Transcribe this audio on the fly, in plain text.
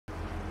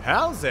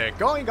How's it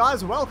going,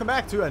 guys? Welcome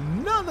back to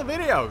another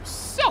video.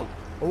 So,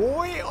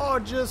 we are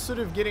just sort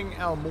of getting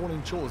our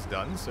morning chores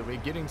done. So we're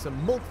getting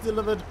some milk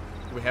delivered.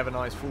 We have a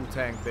nice full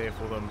tank there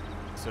for them.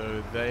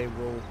 So they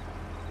will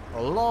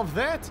love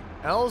that.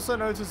 I also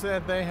noticed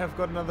that they have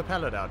got another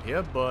pallet out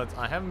here, but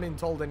I haven't been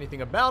told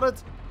anything about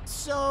it.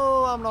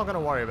 So I'm not going to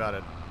worry about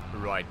it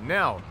right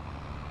now.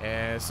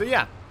 So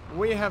yeah,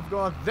 we have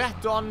got that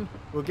done.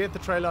 We'll get the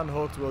trailer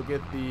unhooked. We'll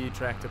get the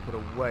tractor put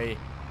away.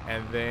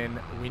 And then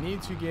we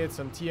need to get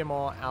some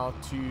TMR out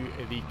to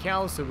the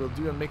cows, so we'll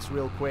do a mix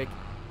real quick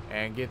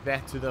and get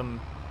that to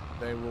them.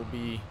 They will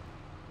be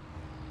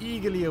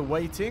eagerly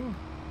awaiting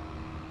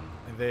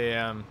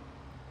their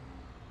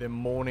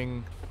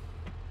morning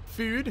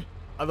food,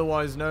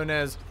 otherwise known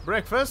as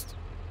breakfast.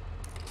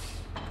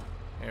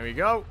 There we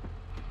go.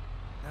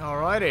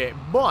 Alrighty,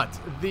 but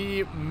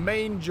the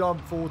main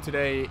job for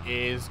today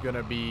is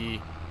gonna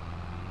be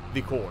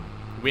the corn.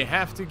 We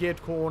have to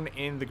get corn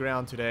in the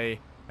ground today.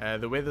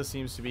 The weather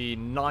seems to be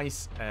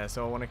nice,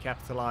 so I want to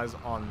capitalize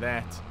on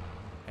that.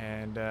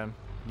 And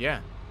yeah,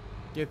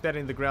 get that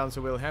in the ground.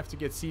 So we'll have to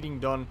get seeding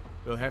done.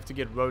 We'll have to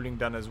get rolling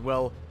done as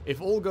well.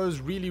 If all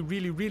goes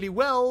really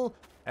well,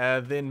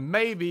 then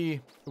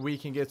maybe we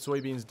can get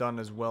soybeans done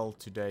as well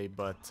today.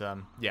 But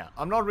yeah,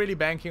 I'm not really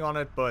banking on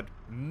it, but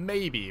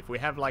maybe if we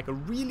have like a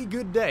really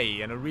good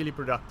day and a really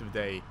productive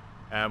day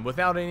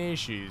without any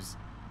issues,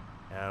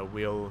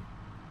 we'll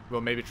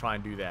maybe try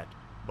and do that.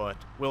 But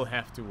we'll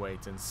have to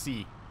wait and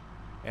see.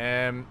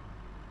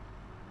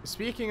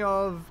 Speaking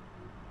of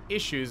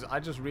issues, I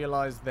just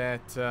realized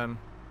that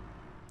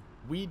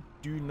we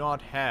do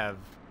not have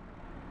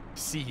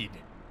seed.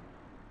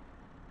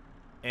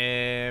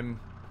 Right.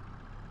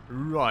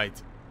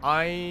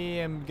 I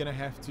am gonna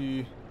have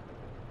to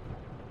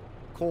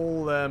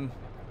call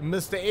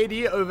Mr.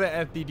 Eddie over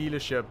at the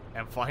dealership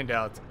and find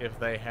out if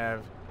they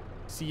have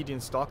seed in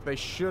stock. They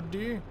should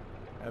do.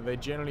 They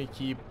generally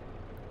keep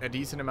a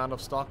decent amount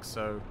of stock,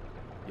 so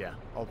yeah,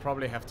 I'll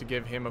probably have to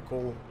give him a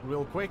call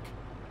real quick.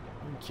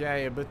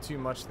 Okay, a bit too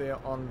much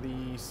there on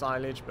the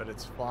silage, but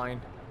it's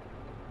fine.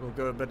 We'll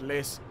go a bit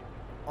less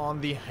on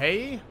the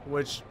hay,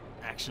 which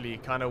actually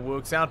kind of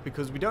works out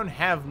because we don't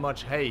have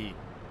much hay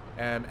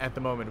at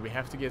the moment. We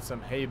have to get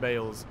some hay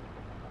bales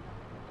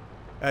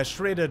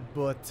shredded,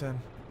 but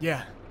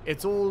yeah,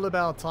 it's all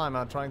about time.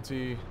 I'm trying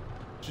to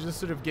just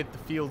sort of get the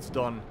fields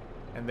done,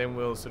 and then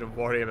we'll sort of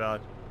worry about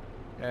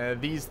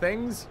these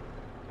things.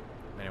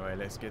 Anyway,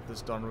 let's get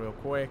this done real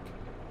quick.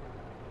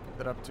 Get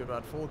that up to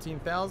about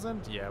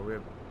 14,000. Yeah,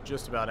 we're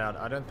just about out.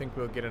 I don't think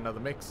we'll get another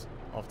mix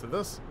after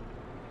this.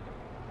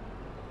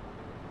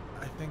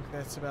 I think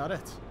that's about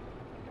it.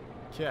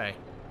 Okay.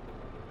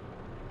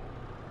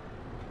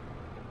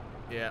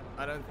 Yeah,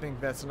 I don't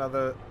think that's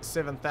another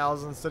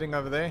 7,000 sitting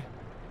over there.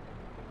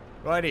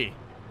 Righty.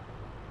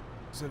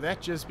 So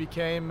that just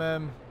became a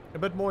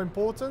bit more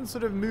important.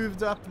 Sort of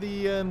moved up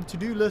the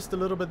to-do list a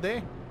little bit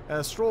there.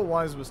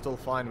 Straw-wise, we're still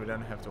fine. We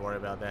don't have to worry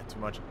about that too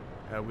much.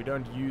 We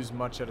don't use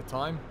much at a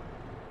time.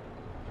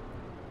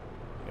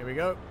 There we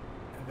go.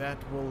 That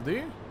will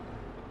do.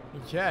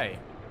 Okay.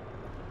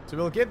 So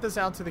we'll get this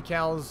out to the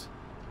cows,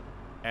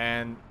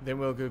 and then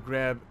we'll go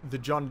grab the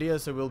John Deere.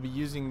 So we'll be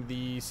using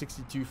the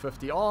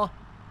 6250R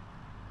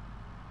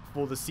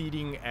for the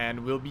seeding,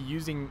 and we'll be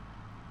using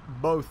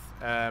both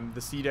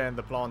the seeder and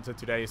the planter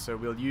today. So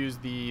we'll use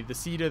the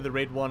seeder, the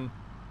red one,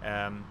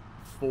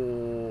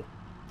 for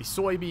the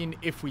soybean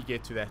if we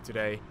get to that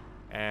today,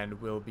 and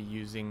we'll be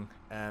using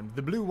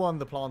the blue one,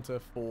 the planter,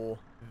 for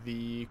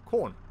the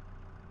corn.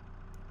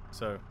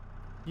 So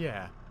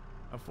yeah,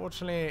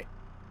 unfortunately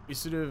we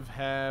sort of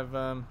have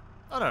I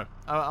don't know,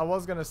 I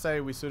was gonna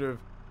say we sort of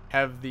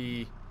have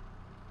the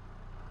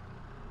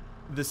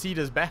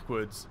seeders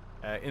backwards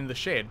in the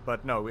shed,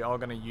 but no, we are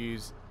gonna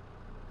use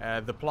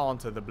the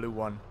planter, the blue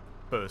one,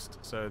 first.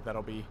 So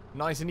that'll be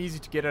nice and easy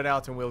to get it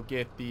out, and we'll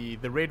get the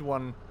red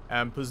one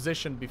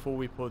positioned before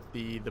we put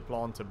the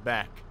planter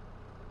back,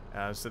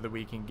 so that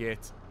we can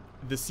get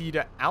the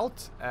seeder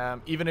out.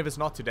 Even if it's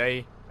not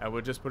today,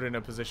 we'll just put it in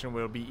a position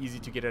where it'll be easy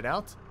to get it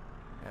out,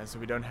 so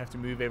we don't have to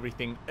move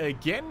everything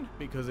again,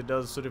 because it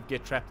does sort of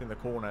get trapped in the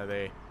corner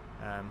there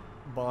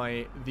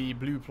by the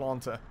blue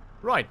planter.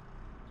 Right,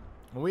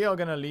 we are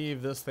gonna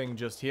leave this thing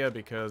just here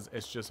because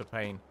it's just a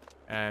pain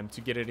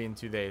to get it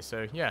into there.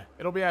 So yeah,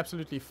 it'll be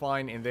absolutely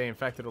fine in there. In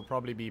fact, it'll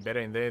probably be better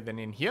in there than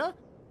in here.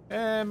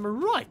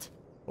 Right,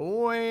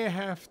 we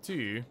have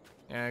to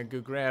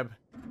go grab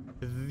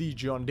the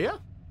John Deere.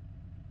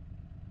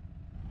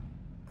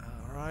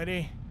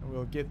 Alrighty,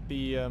 we'll get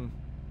the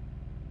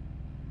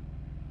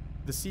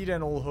seeder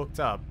and all hooked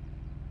up,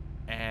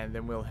 and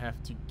then we'll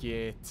have to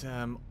get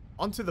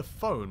onto the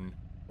phone.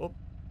 Oh,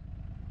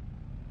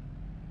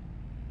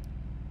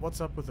 what's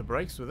up with the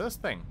brakes with this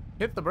thing?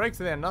 Hit the brakes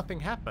there,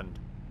 nothing happened.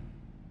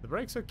 The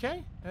brakes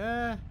okay?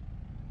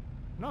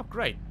 Not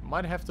great.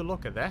 Might have to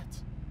look at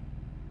that.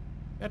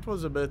 That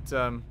was a bit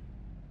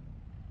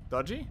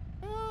dodgy.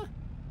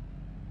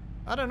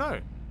 I don't know.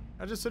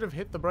 I just sort of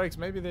hit the brakes.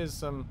 Maybe there's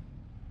some,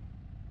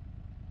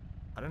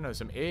 I don't know,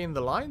 some air in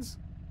the lines?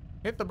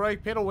 hit the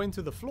brake pedal, went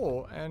to the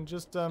floor, and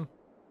just,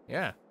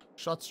 yeah,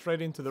 shot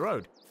straight into the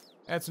road.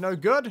 That's no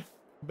good.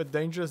 A bit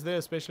dangerous there,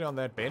 especially on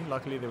that bend.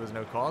 Luckily, there was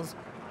no cars.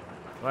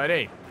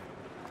 Righty.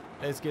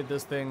 Let's get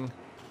this thing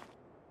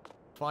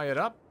fired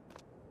up.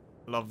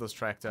 Love this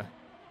tractor.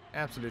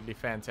 Absolutely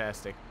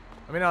fantastic.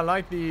 I mean, I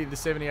like the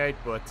 78,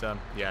 but,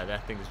 yeah,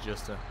 that thing is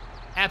just an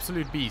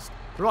absolute beast.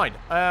 Right,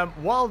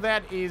 while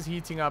that is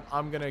heating up,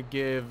 I'm going to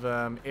give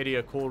Eddie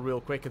a call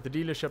real quick at the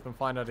dealership and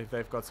find out if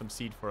they've got some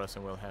seed for us,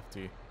 and we'll have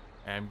to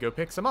go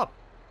pick some up.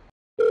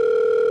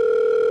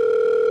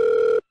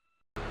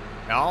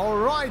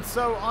 Alright,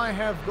 so I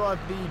have got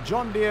the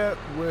John Deere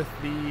with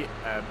the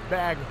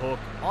bag hook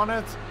on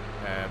it.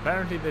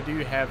 Apparently they do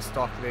have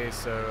stock there,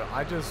 so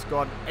I just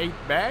got 8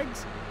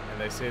 bags,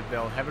 and they said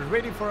they'll have it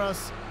ready for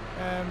us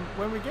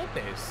when we get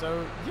there.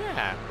 So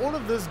yeah, all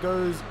of this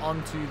goes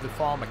onto the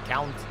farm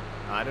account.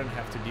 I don't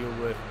have to deal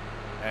with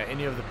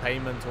any of the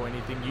payment or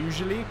anything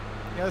usually.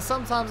 You know,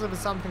 sometimes if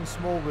it's something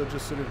small, we'll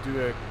just sort of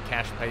do a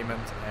cash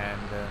payment,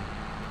 and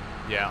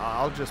yeah,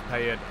 I'll just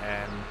pay it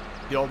and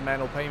the old man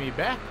will pay me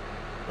back.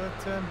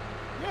 But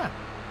yeah.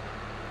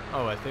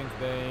 Oh, I think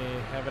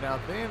they have it out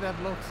there.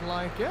 That looks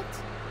like it.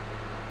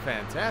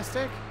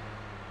 Fantastic.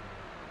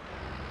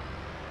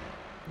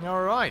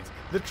 Alright,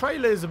 the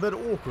trailer is a bit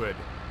awkward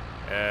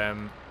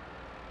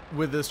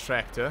with this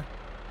tractor,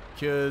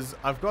 because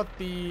I've got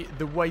the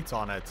weight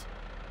on it.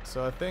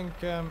 So I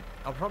think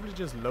I'll probably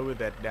just lower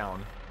that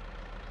down.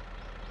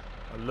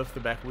 I'll lift the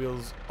back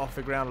wheels off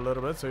the ground a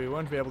little bit, so you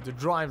won't be able to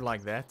drive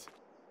like that.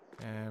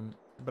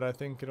 But I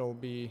think it'll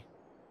be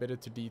better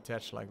to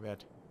detach like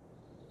that.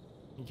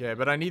 Okay,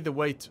 but I need the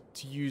weight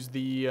to use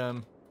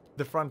the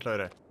front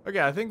loader. Okay,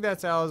 I think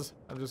that's ours.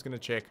 I'm just gonna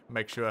check,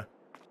 make sure,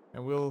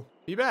 and we'll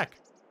be back.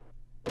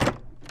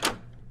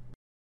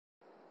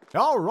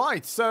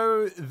 Alright,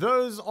 so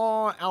those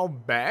are our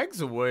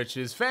bags, which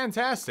is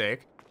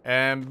fantastic.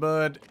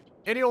 But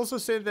Eddie also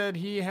said that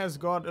he has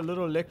got a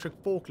little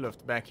electric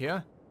forklift back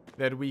here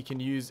that we can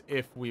use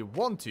if we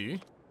want to.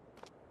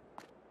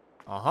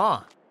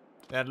 Aha,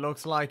 that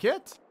looks like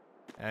it.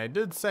 I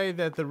did say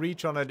that the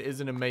reach on it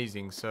isn't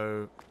amazing,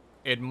 so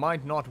it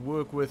might not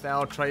work with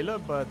our trailer,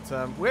 but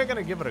we're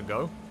gonna give it a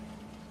go.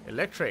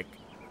 Electric.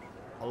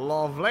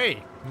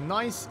 Lovely.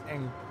 Nice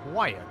and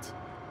quiet.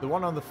 The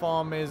one on the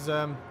farm is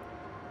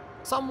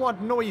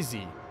somewhat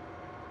noisy.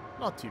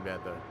 Not too bad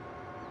though.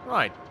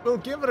 Right, we'll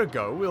give it a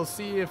go. We'll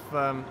see if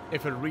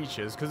it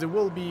reaches, because it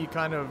will be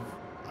kind of,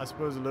 I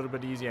suppose, a little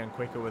bit easier and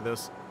quicker with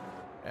this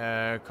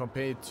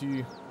compared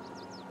to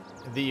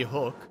the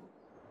hook.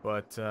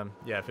 But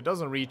yeah, if it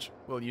doesn't reach,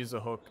 we'll use the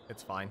hook.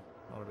 It's fine.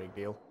 Not a big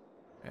deal.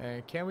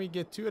 Can we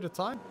get 2 at a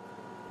time?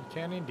 We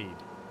can indeed.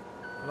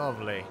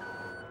 Lovely.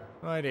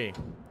 Righty.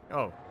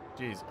 Oh,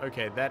 geez.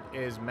 Okay, that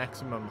is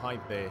maximum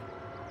height there.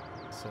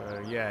 So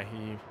yeah,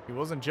 he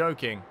wasn't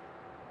joking.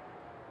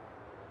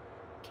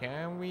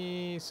 Can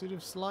we sort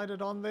of slide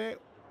it on there?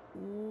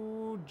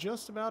 Ooh,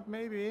 just about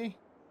maybe.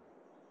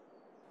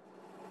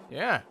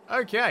 Yeah,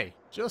 okay.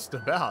 Just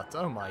about.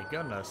 Oh my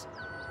goodness.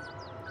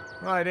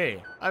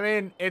 Righty. I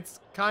mean, it's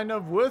kind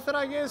of worth it,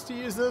 I guess, to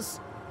use this.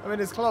 I mean,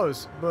 it's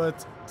close,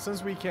 but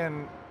since we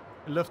can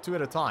lift 2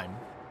 at a time,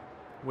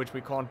 which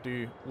we can't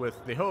do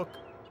with the hook,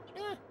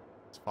 yeah,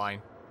 it's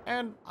fine.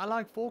 And I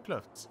like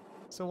forklifts,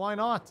 so why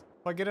not?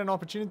 If I get an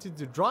opportunity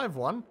to drive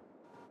one,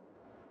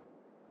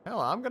 hell,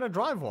 I'm gonna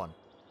drive one.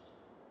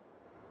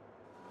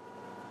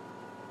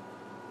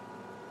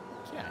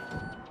 Okay.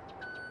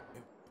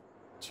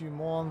 2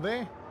 more on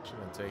there.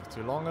 Shouldn't take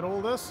too long at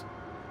all, this.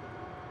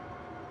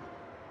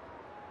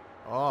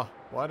 Oh,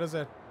 why does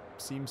that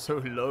seem so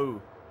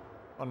low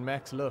on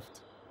max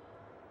lift?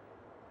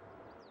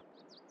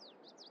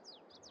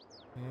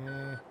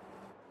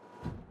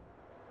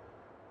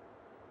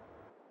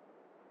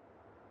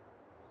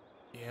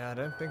 Yeah, I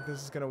don't think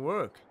this is gonna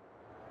work.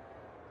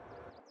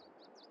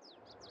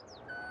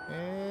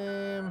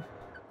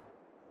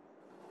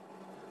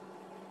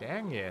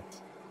 Dang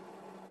it.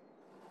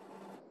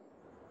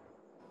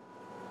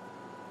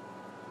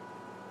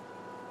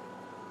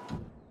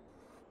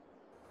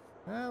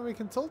 We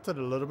can tilt it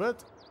a little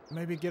bit.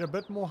 Maybe get a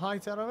bit more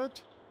height out of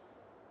it.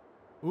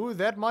 Ooh,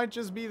 that might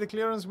just be the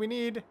clearance we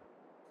need.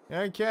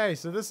 Okay,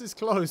 so this is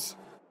close.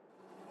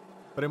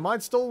 But it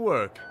might still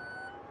work.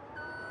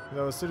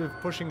 I was sort of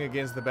pushing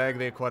against the bag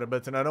there quite a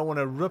bit, and I don't want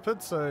to rip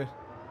it, so...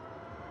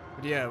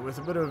 But yeah, with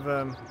a bit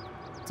of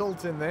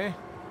tilt in there.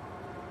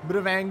 A bit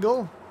of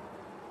angle.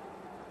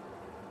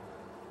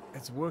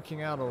 It's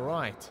working out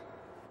alright.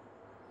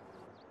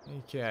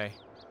 Okay.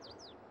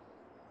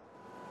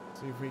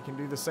 See if we can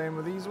do the same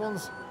with these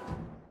ones.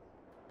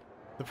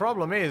 The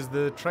problem is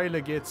the trailer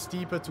gets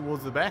steeper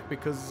towards the back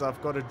because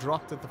I've got it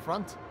dropped at the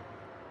front.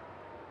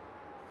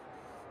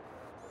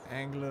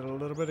 Angle it a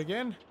little bit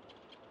again.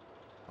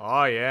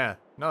 Oh yeah.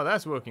 No,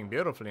 that's working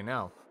beautifully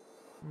now.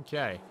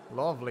 Okay.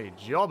 Lovely.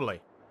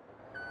 Jobbly.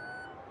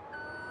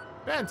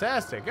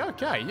 Fantastic.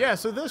 Okay. Yeah,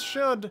 so this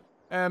should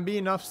be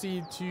enough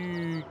seed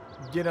to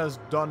get us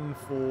done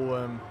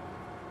for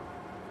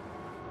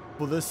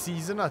this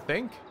season, I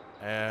think.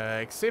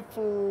 Except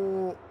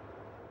for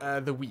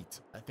the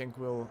wheat. I think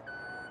we'll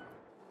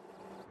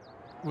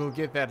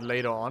get that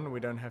later on. We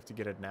don't have to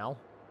get it now.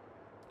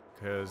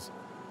 Because,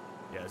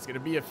 yeah, it's going to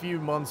be a few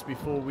months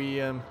before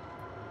we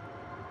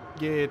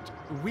get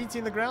wheat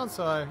in the ground.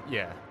 So,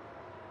 yeah,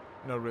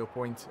 no real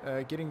point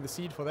getting the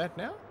seed for that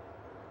now.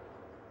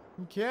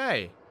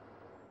 Okay.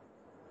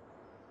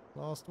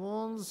 Last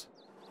ones.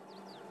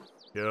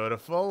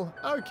 Beautiful.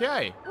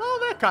 Okay. Well,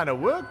 that kind of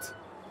worked.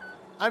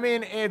 I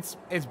mean, it's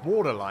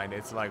borderline.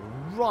 It's like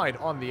right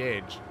on the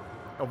edge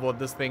of what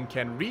this thing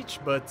can reach.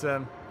 But,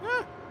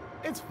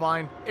 it's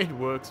fine. It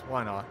works.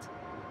 Why not?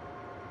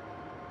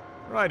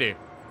 Righty.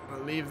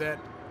 We'll leave that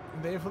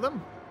there for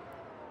them.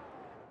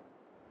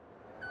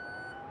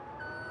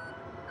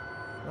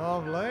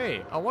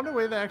 Lovely. I wonder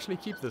where they actually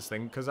keep this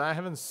thing, because I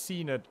haven't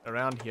seen it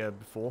around here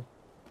before.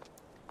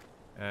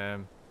 I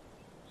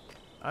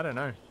don't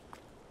know.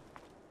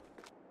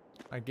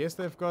 I guess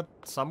they've got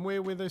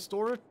somewhere where they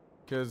store it.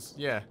 Because,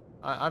 yeah,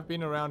 I've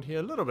been around here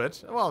a little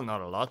bit. Well,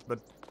 not a lot, but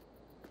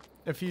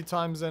a few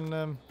times.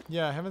 And,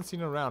 yeah, I haven't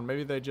seen it around.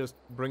 Maybe they just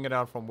bring it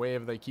out from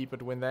wherever they keep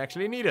it when they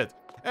actually need it.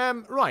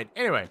 Right.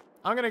 Anyway,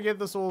 I'm going to get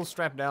this all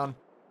strapped down.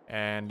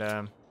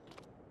 And,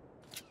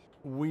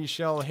 we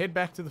shall head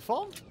back to the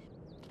farm.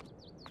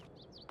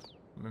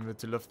 Remember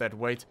to lift that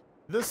weight.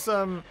 This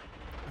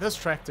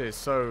tractor is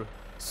so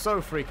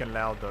freaking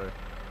loud, though.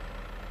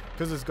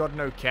 Because it's got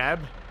no cab,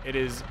 it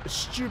is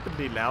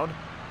stupidly loud.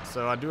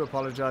 So I do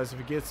apologize if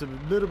it gets a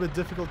little bit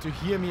difficult to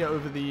hear me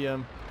over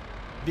the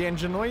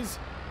engine noise.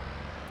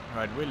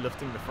 Alright, we're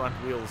lifting the front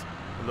wheels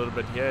a little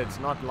bit here. It's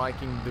not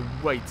liking the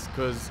weight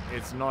because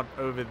it's not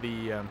over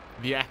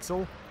the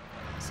axle.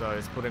 So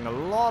it's putting a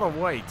lot of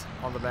weight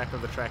on the back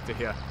of the tractor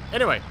here.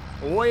 Anyway,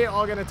 we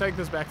are going to take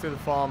this back to the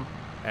farm.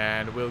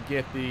 And we'll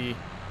get the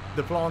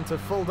planter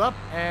filled up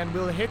and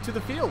we'll head to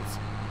the fields.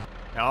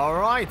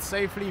 Alright,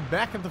 safely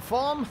back at the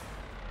farm.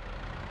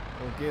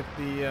 We'll get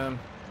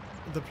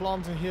the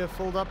planter here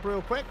filled up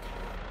real quick.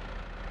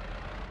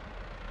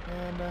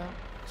 And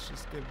let's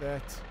just get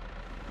that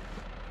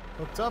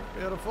hooked up.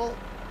 Beautiful.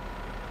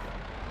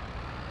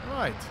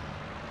 Right.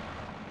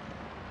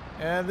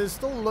 And there's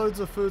still loads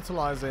of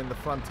fertilizer in the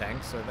front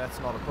tank, so that's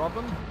not a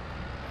problem.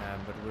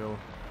 But we'll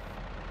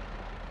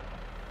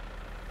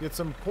get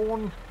some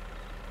corn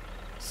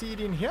seed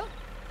in here.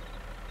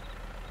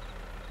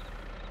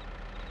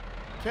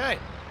 Okay.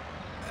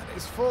 That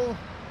is full.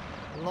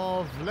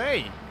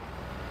 Lovely.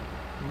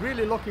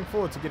 Really looking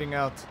forward to getting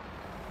out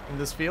in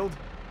this field.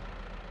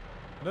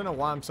 I don't know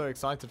why I'm so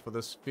excited for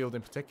this field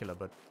in particular,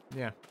 but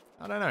yeah,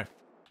 I don't know.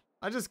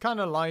 I just kind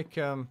of like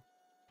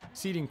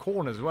seeding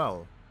corn as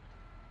well.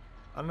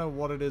 I don't know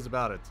what it is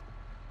about it.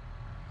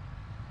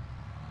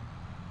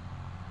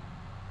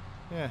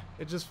 Yeah,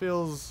 it just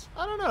feels,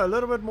 I don't know, a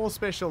little bit more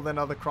special than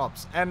other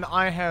crops. And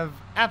I have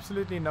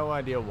absolutely no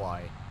idea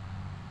why.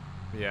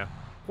 Yeah,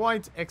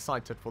 quite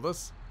excited for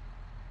this.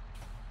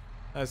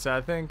 So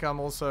I think I'm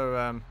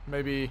also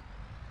maybe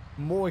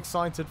more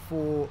excited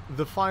for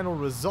the final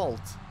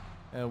result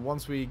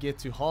once we get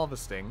to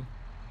harvesting.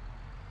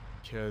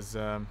 Because,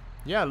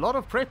 yeah, a lot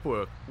of prep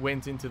work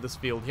went into this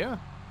field here.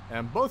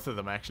 And both of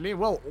them, actually.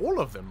 Well, all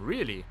of them,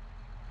 really.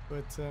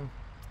 But,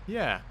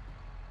 yeah,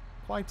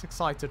 quite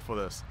excited for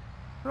this.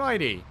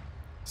 Righty.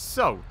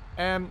 So,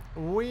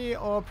 we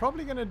are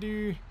probably going to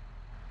do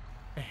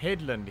a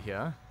headland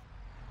here.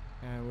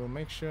 And we'll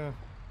make sure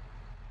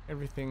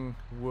everything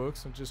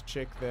works. I'll just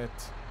check that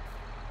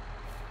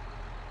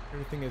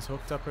everything is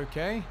hooked up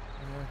okay.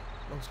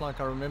 Looks like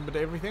I remembered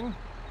everything.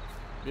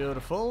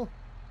 Beautiful.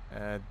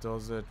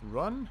 Does it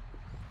run?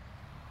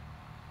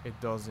 It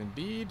does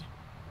indeed.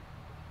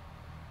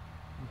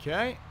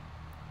 Okay.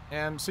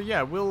 So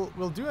yeah,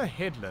 we'll do a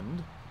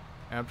headland.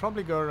 And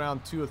probably go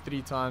around 2 or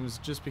 3 times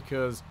just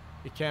because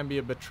it can be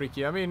a bit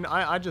tricky. I mean,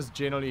 I just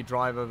generally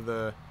drive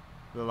over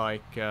the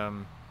like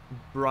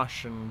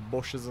brush and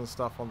bushes and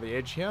stuff on the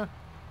edge here.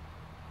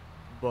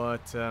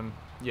 But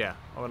yeah,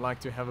 I would like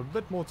to have a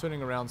bit more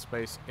turning around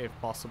space if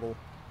possible.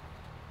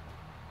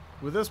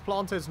 With this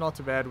planter, it's not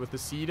too bad. With the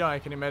cedar, I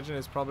can imagine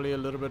it's probably a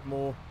little bit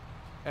more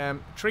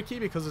tricky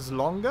because it's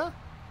longer.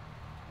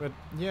 But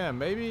yeah,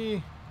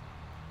 maybe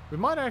we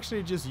might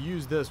actually just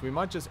use this. We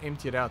might just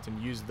empty it out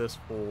and use this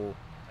for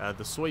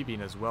the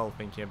soybean as well,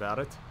 thinking about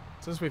it.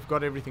 Since we've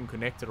got everything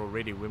connected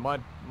already, we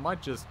might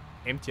just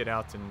empty it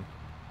out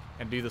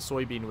and do the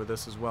soybean with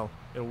this as well.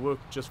 It'll work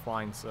just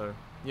fine, so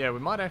yeah, we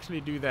might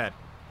actually do that.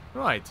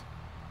 Right.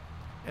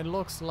 It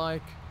looks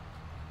like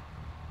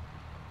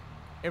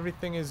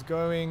everything is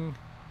going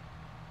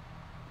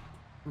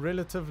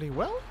relatively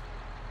well.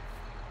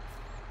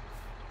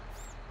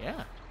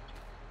 Yeah.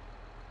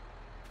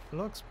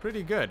 Looks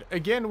pretty good.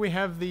 Again, we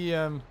have the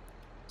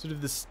sort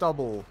of the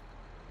stubble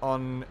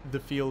on the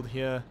field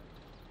here.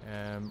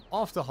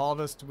 After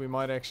harvest, we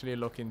might actually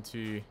look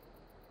into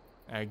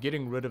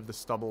getting rid of the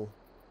stubble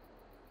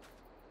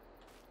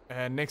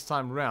next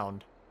time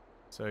round.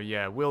 So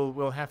yeah,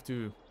 we'll have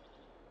to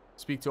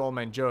speak to Old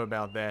Man Joe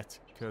about that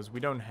because we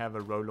don't have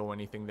a roller or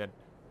anything that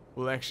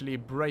will actually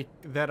break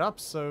that up.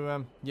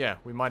 So yeah,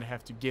 we might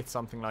have to get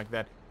something like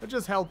that. But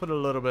just help it a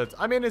little bit.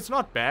 I mean, it's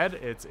not bad.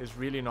 It's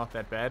really not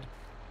that bad.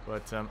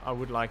 But I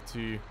would like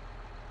to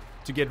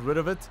get rid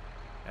of it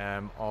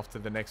after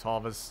the next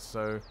harvest.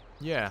 So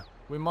yeah,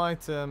 we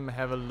might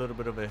have a little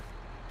bit of a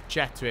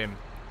chat to him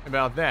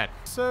about that.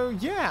 So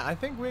yeah, I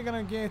think we're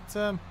gonna get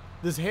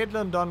this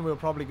headland done. We'll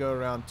probably go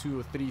around 2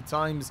 or 3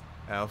 times.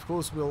 Of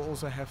course, we'll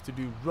also have to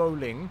do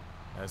rolling.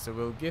 So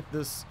we'll get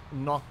this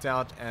knocked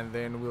out, and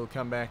then we'll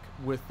come back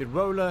with the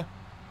roller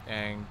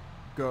and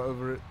go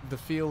over the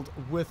field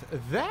with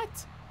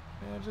that,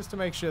 just to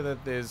make sure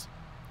that there's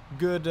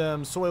good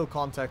soil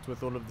contact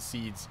with all of the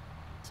seeds,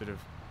 sort of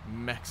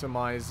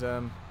maximize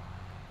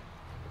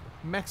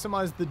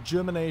the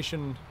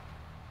germination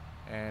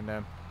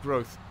and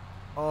growth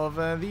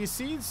of these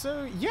seeds.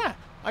 So yeah,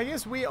 I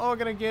guess we are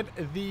gonna get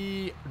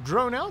the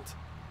drone out,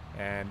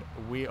 and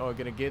we are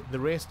gonna get the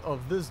rest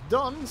of this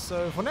done.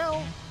 So for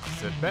now,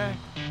 sit back,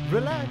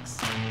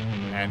 relax,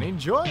 and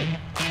enjoy.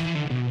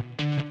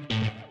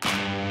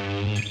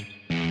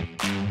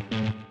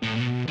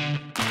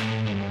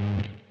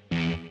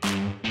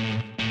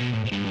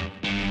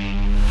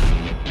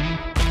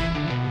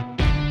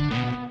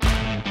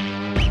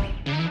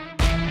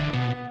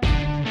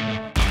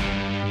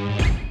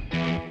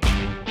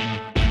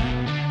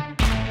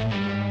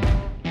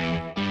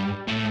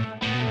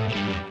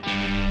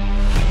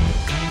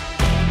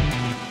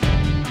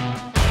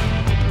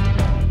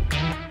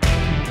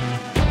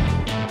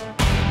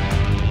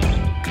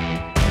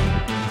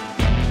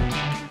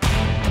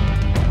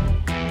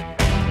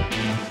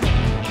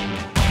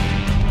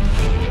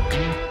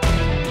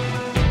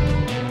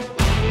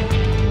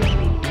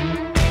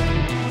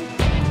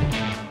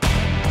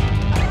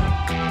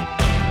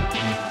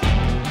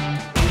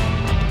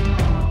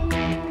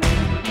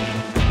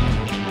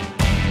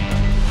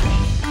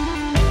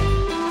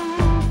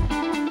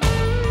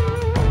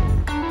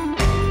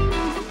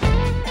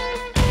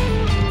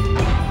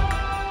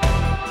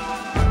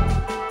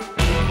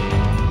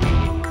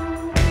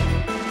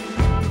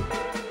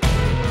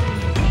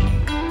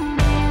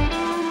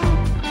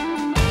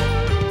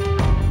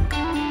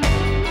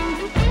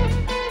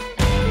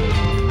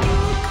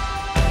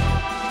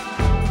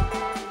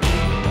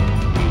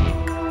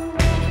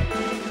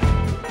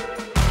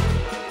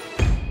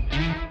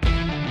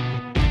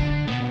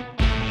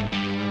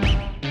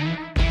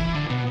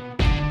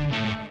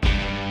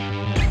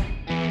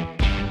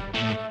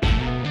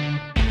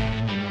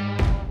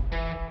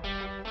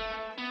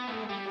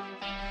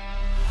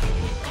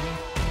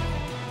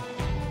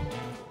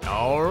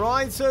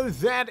 Alright, so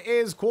that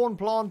is corn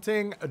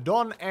planting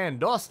done and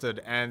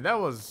dusted, and that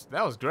was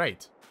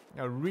great.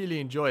 I really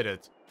enjoyed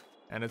it,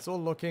 and it's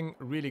all looking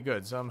really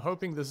good. So I'm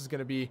hoping this is going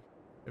to be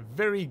a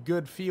very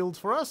good field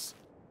for us.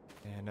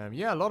 And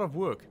yeah, a lot of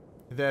work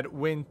that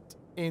went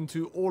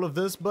into all of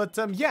this. But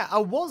yeah, I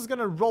was going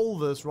to roll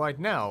this right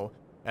now,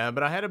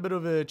 but I had a bit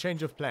of a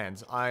change of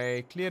plans.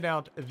 I cleared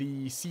out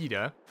the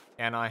cedar,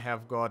 and I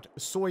have got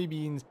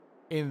soybeans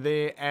in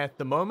there at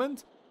the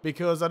moment,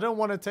 because I don't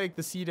want to take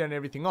the cedar and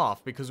everything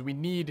off, because we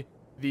need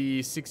the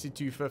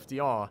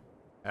 6250R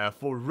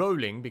for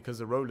rolling, because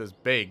the roller's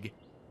big.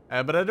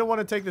 But I don't want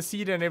to take the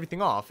cedar and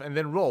everything off and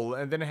then roll,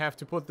 and then have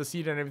to put the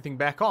cedar and everything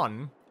back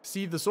on,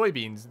 seed the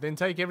soybeans, then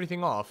take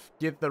everything off,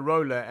 get the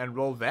roller and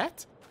roll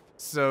that.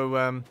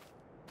 So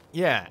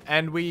yeah,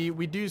 and we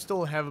do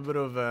still have a bit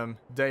of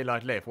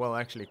daylight left. Well,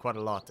 actually quite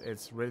a lot.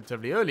 It's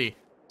relatively early.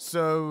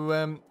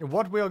 So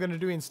what we are going to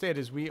do instead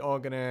is we are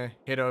going to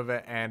head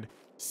over and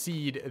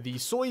seed the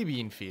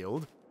soybean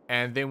field,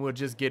 and then we'll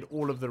just get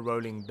all of the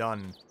rolling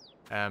done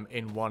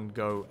in one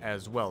go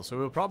as well. So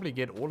we'll probably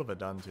get all of it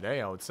done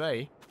today, I would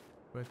say.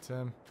 But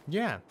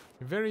yeah,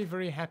 very,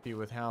 very happy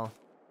with how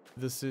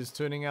this is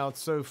turning out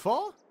so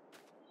far.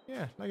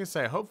 Yeah, like I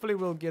say, hopefully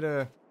we'll get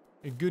a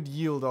good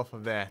yield off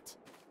of that,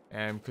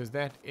 because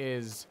that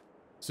is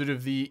sort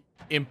of the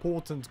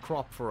important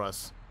crop for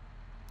us,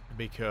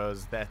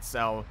 because that's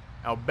our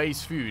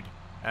base food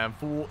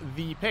for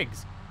the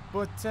pigs.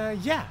 But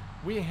yeah,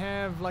 we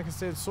have, like I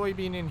said,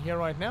 soybean in here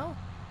right now.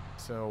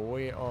 So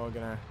we are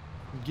gonna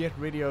get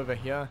ready over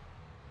here.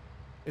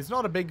 It's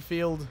not a big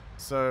field,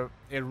 so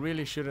it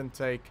really shouldn't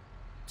take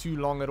too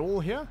long at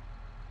all here.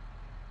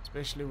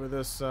 Especially with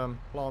this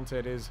plant,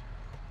 it is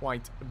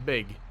quite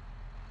big.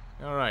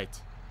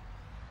 Alright.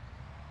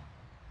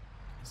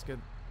 Let's get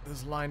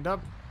this lined up.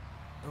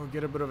 We'll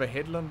get a bit of a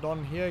headland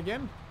on here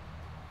again.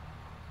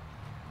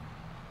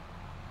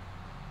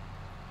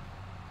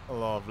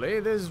 Lovely.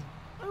 There's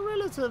a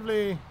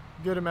relatively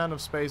good amount of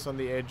space on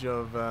the edge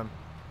of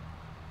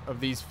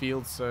these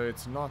fields, so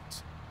it's not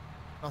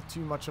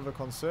too much of a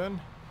concern.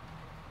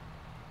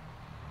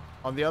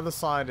 On the other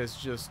side is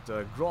just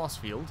a grass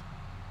field,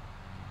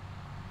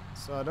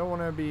 so I don't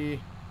want to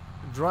be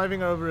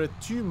driving over it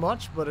too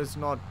much, but it's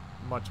not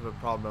much of a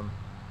problem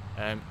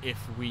if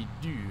we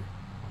do.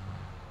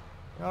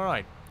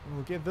 Alright,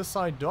 we'll get this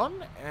side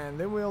done, and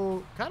then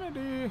we'll kind of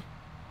do...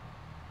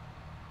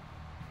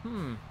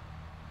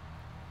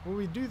 Will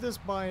we do this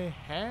by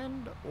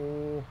hand,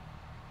 or...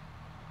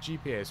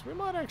 GPS. We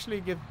might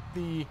actually get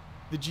the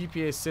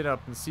GPS set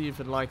up and see if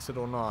it likes it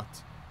or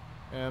not.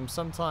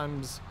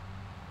 Sometimes,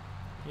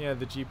 yeah,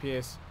 the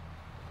GPS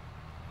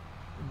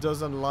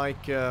doesn't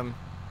like the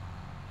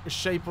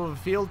shape of a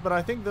field, but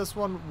I think this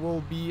one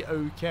will be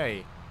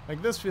okay.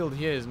 Like, this field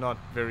here is not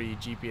very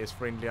GPS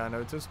friendly, I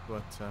noticed,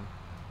 but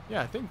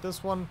yeah, I think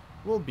this one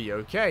will be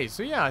okay.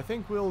 So yeah, I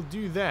think we'll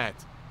do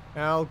that.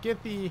 I'll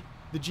get the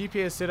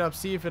GPS set up,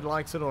 see if it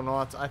likes it or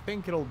not. I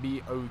think it'll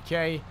be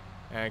okay,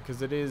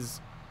 because it is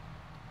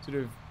sort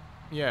of,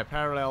 yeah,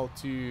 parallel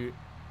to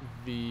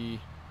the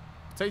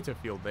potato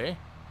field there.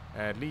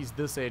 At least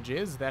this edge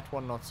is, that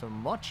one not so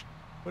much.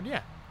 But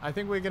yeah, I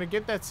think we're going to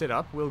get that set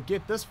up. We'll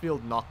get this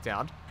field knocked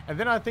out. And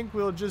then I think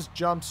we'll just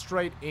jump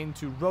straight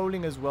into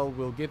rolling as well.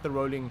 We'll get the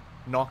rolling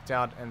knocked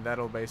out, and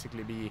that'll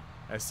basically be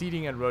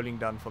seeding and rolling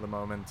done for the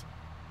moment.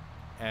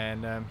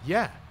 And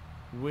yeah,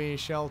 we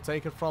shall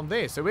take it from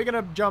there. So we're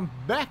going to jump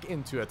back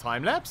into a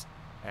time lapse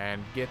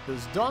and get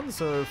this done.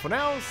 So for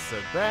now,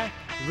 sit back,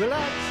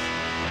 relax,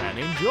 and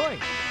enjoy.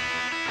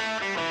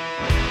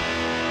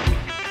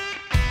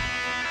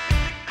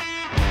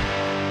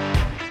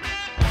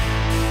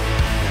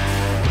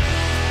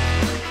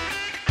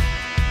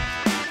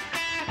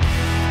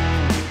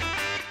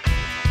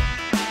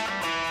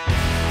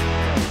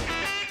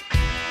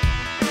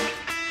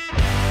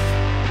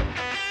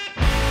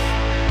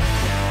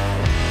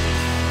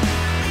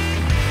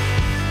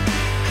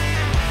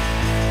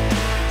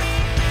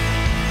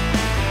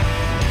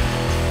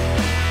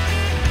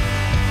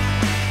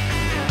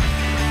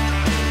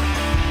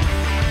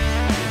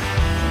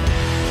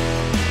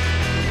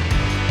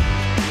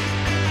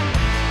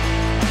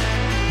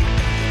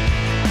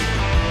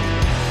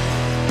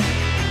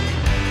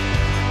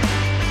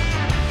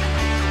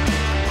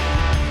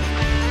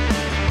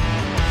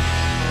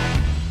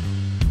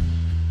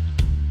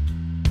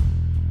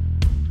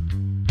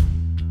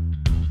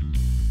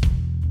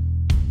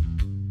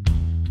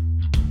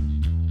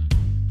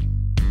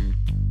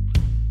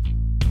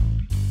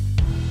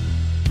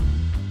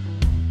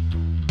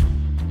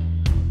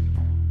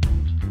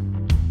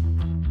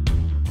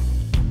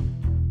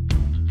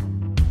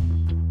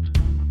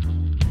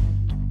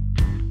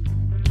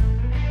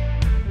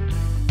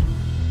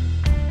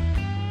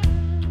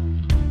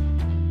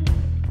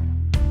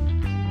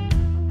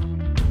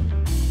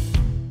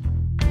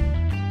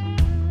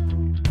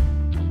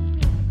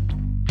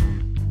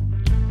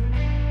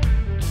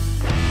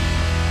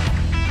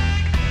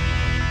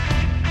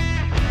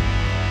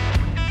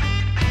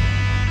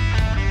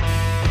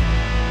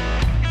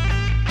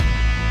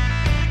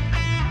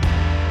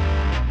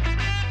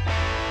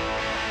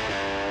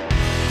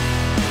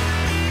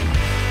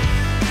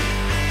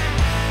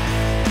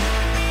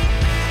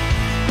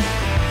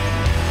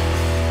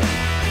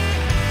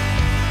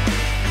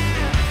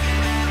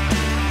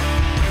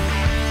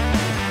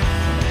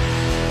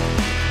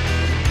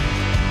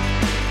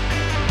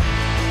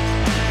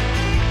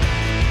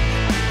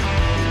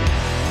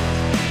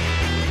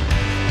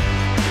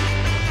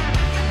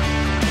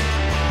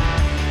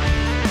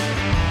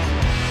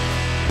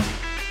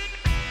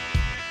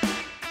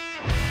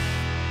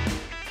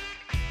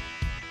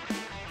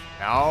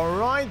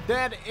 Alright,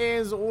 that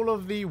is all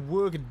of the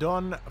work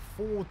done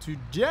for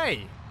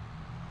today.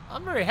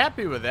 I'm very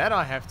happy with that,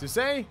 I have to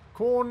say.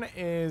 Corn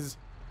is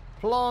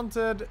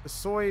planted,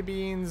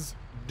 soybeans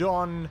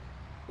done,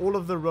 all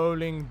of the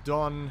rolling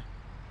done.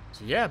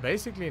 So yeah,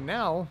 basically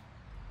now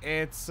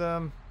it's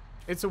a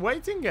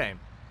waiting game.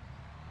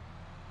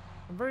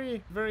 I'm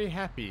very, very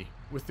happy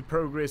with the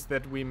progress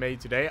that we made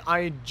today.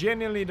 I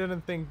genuinely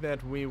didn't think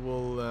that we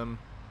will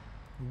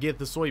get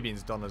the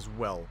soybeans done as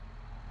well.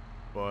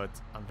 But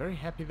I'm very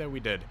happy that we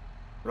did.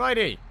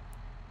 Righty.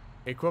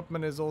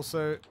 Equipment is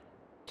also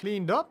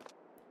cleaned up.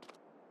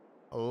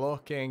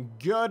 Looking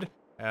good.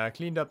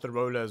 Cleaned up the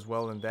roller as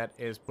well, and that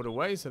is put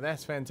away. So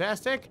that's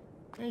fantastic.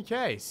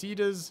 Okay,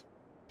 seeders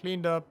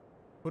cleaned up,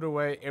 put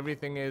away.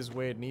 Everything is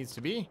where it needs to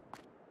be.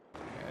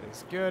 That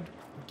is good.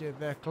 Get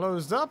that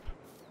closed up.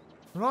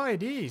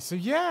 Righty. So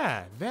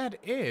yeah, that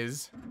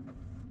is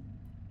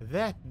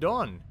that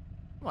done.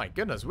 My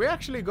goodness, we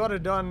actually got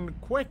it done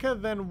quicker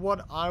than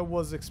what I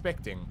was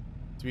expecting,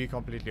 to be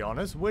completely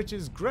honest, which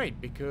is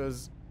great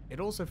because it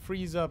also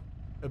frees up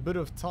a bit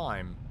of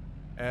time.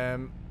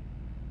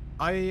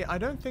 I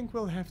don't think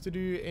we'll have to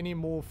do any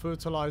more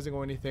fertilizing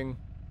or anything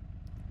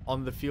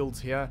on the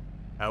fields here.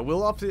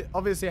 We'll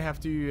obviously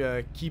have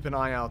to keep an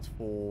eye out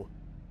for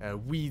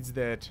weeds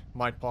that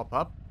might pop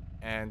up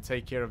and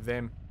take care of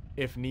them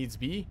if needs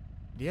be.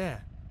 Yeah,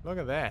 look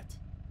at that.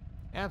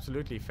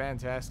 Absolutely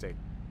fantastic.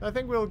 I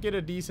think we'll get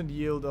a decent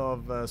yield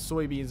of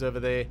soybeans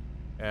over there.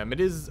 It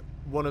is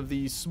one of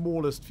the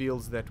smallest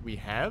fields that we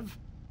have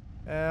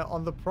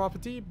on the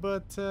property,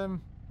 but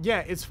yeah,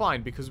 it's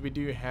fine because we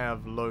do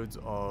have loads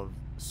of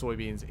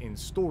soybeans in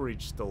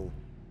storage still.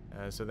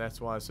 So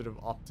that's why I sort of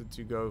opted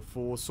to go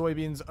for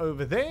soybeans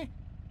over there.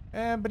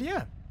 But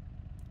yeah,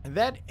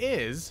 that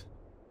is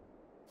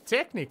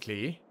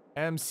technically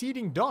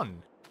seeding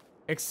done.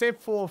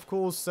 Except for, of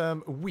course,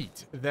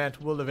 wheat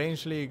that will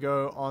eventually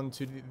go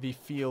onto the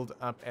field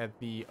up at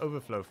the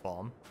overflow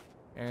farm.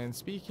 And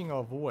speaking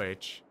of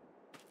which,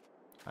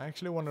 I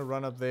actually want to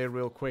run up there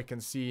real quick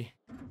and see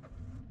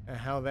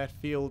how that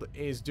field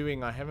is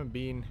doing. I haven't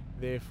been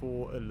there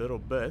for a little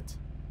bit.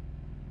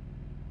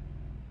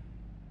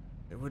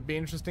 It would be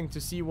interesting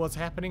to see what's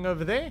happening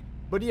over there.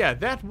 But yeah,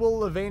 that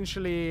will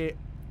eventually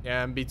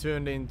be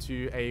turned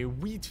into a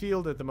wheat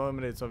field. At the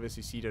moment, it's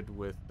obviously seeded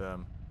with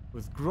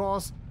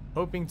grass.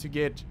 Hoping to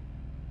get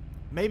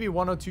maybe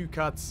 1 or 2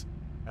 cuts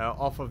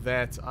off of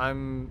that.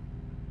 I'm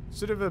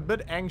sort of a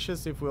bit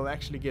anxious if we'll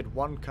actually get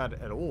 1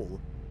 cut at all.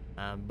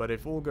 But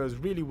if all goes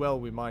really well,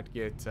 we might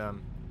get 2.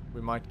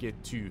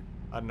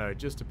 I don't know. It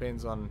just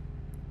depends on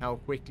how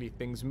quickly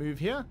things move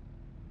here.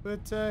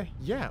 But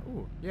yeah,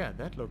 ooh, yeah,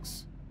 that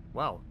looks,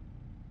 wow,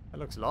 that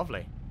looks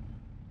lovely.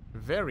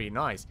 Very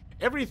nice.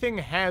 Everything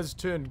has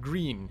turned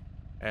green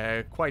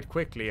quite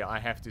quickly, I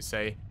have to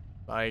say.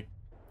 Like,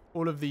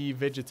 all of the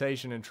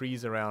vegetation and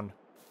trees around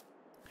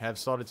have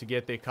started to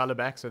get their color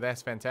back, so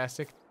that's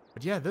fantastic.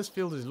 But yeah, this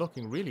field is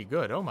looking really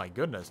good. Oh my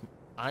goodness.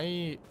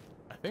 I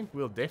think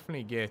we'll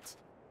definitely get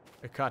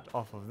a cut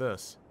off of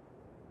this.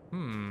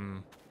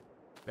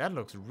 That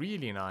looks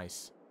really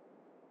nice.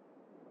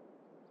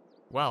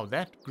 Wow,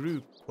 that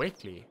grew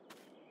quickly.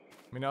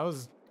 I mean, I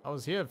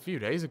was here a few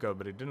days ago,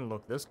 but it didn't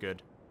look this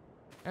good.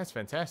 That's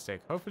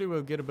fantastic. Hopefully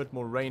we'll get a bit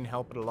more rain,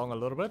 help it along a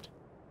little bit.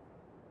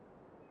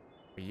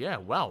 But yeah,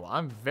 wow,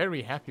 I'm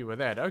very happy with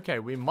that. Okay,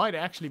 we might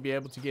actually be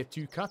able to get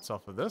 2 cuts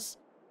off of this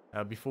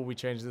before we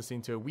change this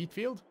into a wheat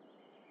field.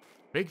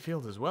 Big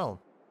field as well.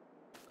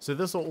 So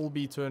this will all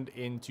be turned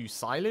into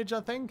silage,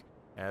 I think.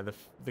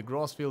 The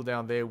grass field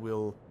down there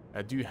will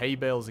do hay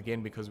bales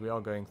again because we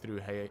are going through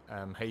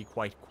hay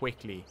quite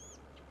quickly.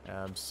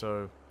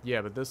 So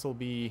yeah, but this will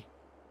be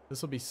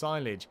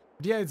silage.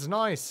 But yeah, it's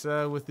nice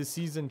with the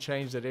season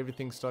change that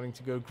everything's starting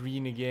to go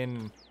green again.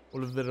 And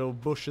all of the little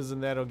bushes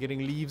and that are getting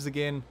leaves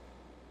again.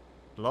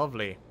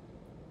 Lovely.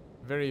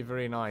 Very,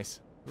 very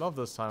nice. Love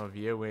this time of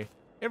year where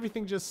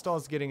everything just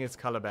starts getting its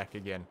color back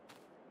again.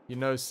 You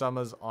know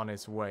summer's on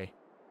its way.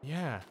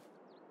 Yeah,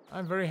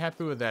 I'm very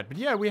happy with that. But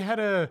yeah, we had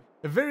a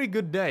very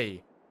good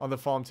day on the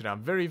farm today.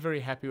 I'm very, very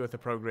happy with the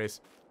progress.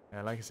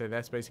 Like I said,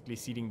 that's basically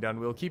seeding done.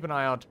 We'll keep an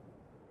eye out.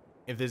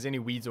 If there's any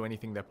weeds or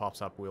anything that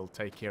pops up, we'll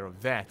take care of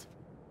that.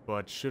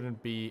 But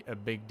shouldn't be a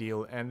big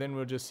deal. And then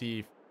we'll just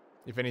see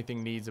if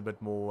anything needs a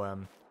bit more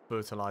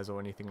fertilizer or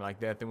anything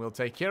like that, then we'll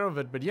take care of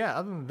it. But yeah,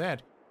 other than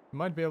that, we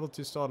might be able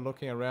to start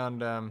looking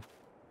around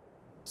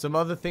some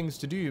other things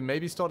to do.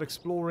 Maybe start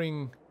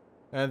exploring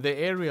the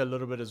area a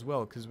little bit as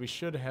well, because we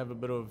should have a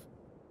bit of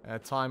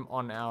time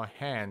on our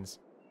hands.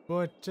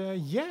 But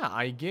yeah,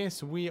 I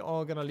guess we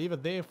are going to leave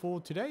it there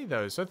for today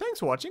though. So thanks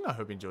for watching. I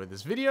hope you enjoyed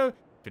this video.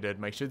 If you did,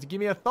 make sure to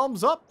give me a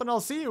thumbs up, and I'll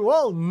see you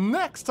all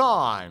next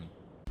time.